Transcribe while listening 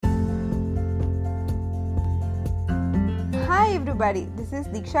Hi everybody, this is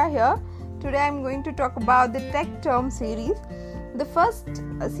Diksha here. Today I am going to talk about the tech term series. The first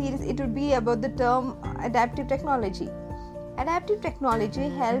series, it would be about the term adaptive technology. Adaptive technology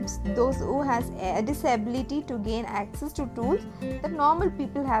helps those who has a disability to gain access to tools that normal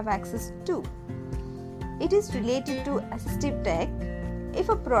people have access to. It is related to assistive tech. If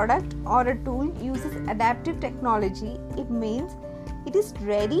a product or a tool uses adaptive technology, it means it is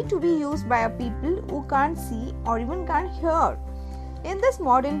ready to be used by people who can't see or even can't hear. In this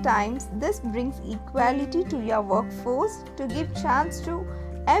modern times, this brings equality to your workforce to give chance to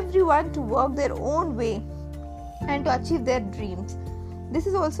everyone to work their own way and to achieve their dreams. This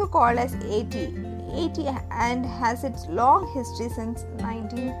is also called as AT and has its long history since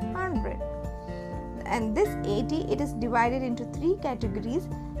 1900. And this AT, it is divided into three categories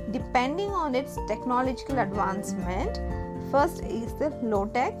depending on its technological advancement. First is the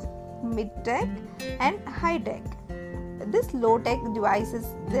low-tech, mid-tech and high-tech. This low-tech devices,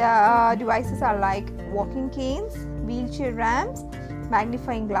 the devices are like walking canes, wheelchair ramps,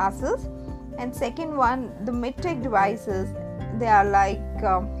 magnifying glasses. And second one, the mid-tech devices, they are like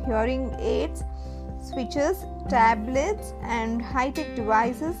hearing aids, switches, tablets, and high-tech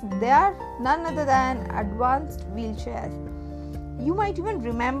devices. They are none other than advanced wheelchairs. You might even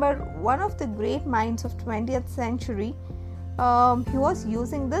remember one of the great minds of 20th century. He was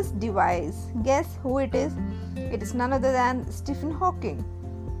using this device. Guess who it is? It is none other than Stephen Hawking.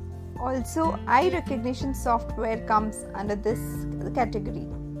 Also, eye recognition software comes under this category.